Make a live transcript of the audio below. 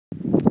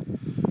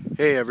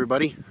Hey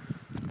everybody,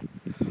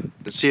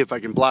 let's see if I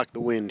can block the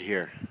wind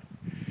here.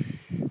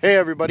 Hey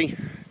everybody,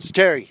 it's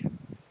Terry.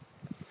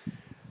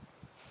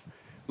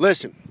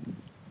 Listen,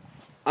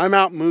 I'm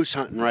out moose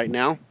hunting right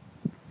now.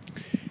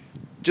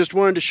 Just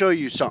wanted to show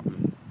you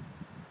something.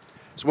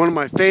 It's one of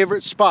my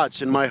favorite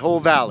spots in my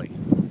whole valley.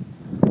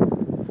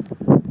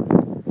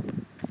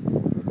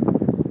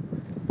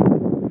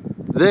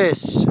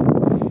 This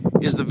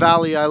is the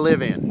valley I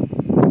live in.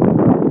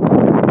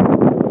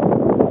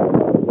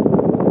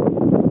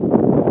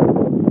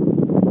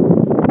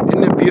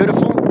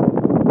 Beautiful.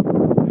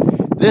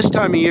 This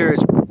time of year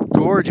is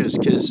gorgeous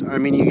because, I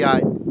mean, you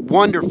got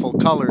wonderful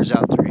colors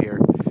out through here.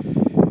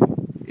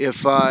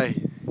 If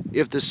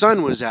the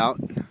sun was out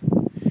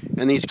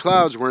and these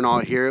clouds weren't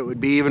all here, it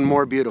would be even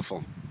more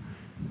beautiful.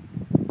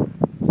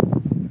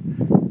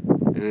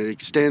 And it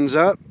extends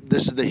up.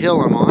 This is the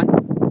hill I'm on.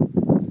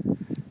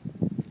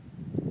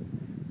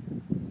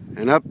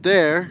 And up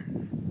there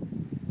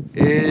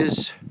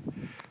is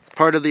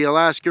part of the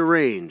Alaska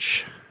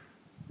Range.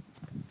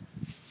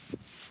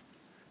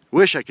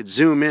 Wish I could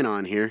zoom in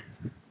on here.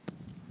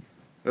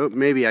 Oh,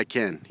 maybe I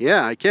can.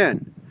 Yeah, I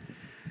can.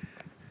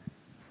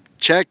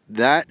 Check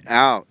that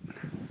out.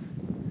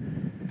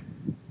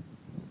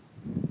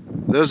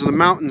 Those are the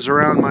mountains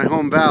around my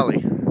home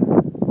valley.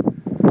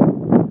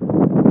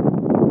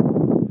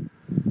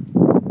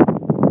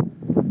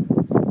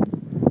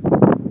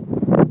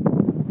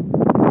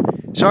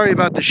 Sorry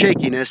about the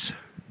shakiness.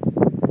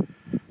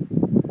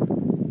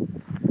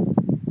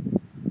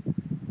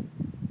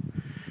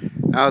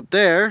 Out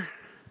there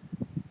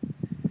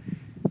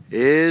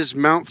is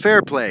Mount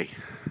Fairplay.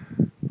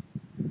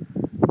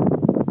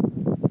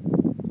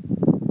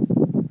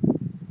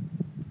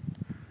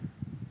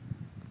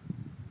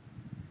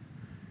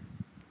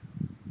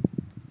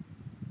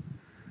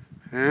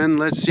 And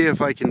let's see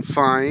if I can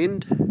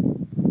find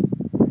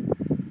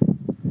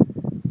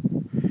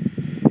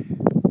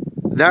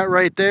that.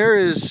 Right there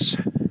is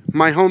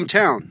my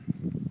hometown.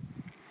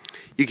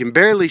 You can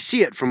barely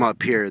see it from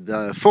up here.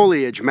 The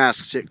foliage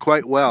masks it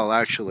quite well,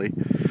 actually.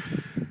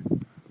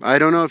 I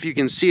don't know if you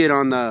can see it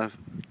on the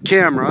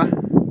camera,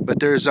 but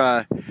there's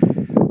a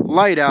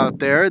light out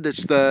there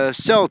that's the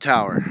cell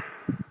tower.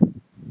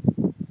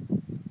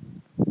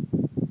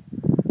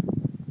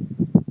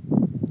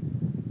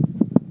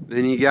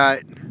 Then you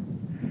got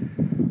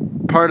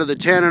part of the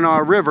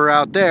Tanana River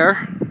out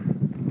there.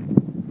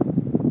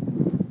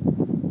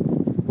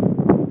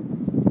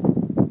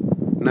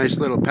 Nice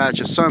little patch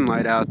of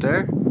sunlight out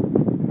there.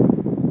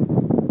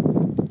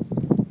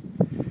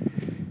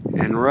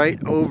 And right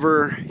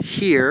over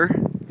here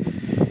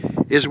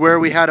is where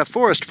we had a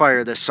forest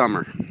fire this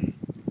summer.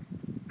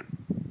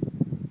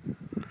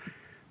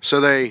 So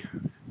they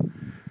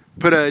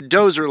put a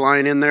dozer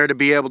line in there to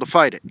be able to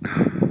fight it.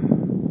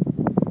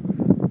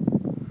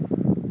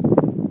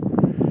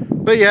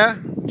 But yeah,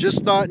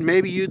 just thought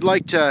maybe you'd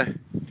like to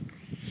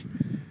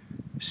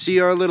see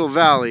our little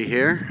valley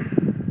here.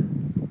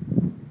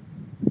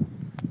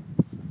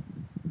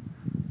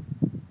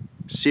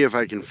 See if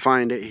I can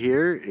find it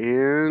here,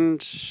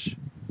 and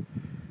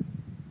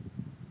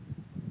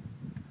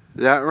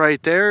that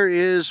right there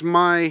is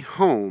my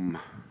home.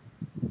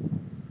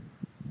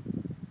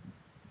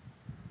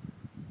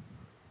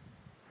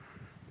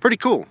 Pretty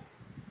cool.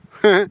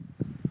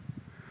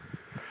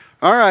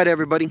 Alright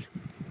everybody.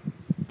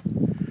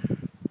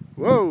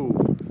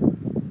 Whoa.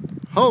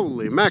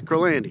 Holy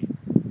mackerel-andy.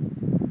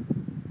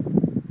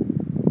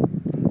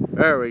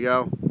 There we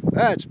go.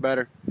 That's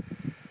better.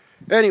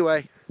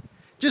 Anyway.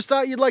 Just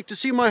thought you'd like to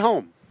see my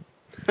home.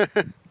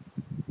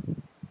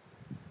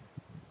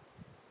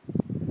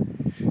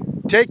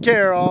 Take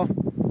care, all.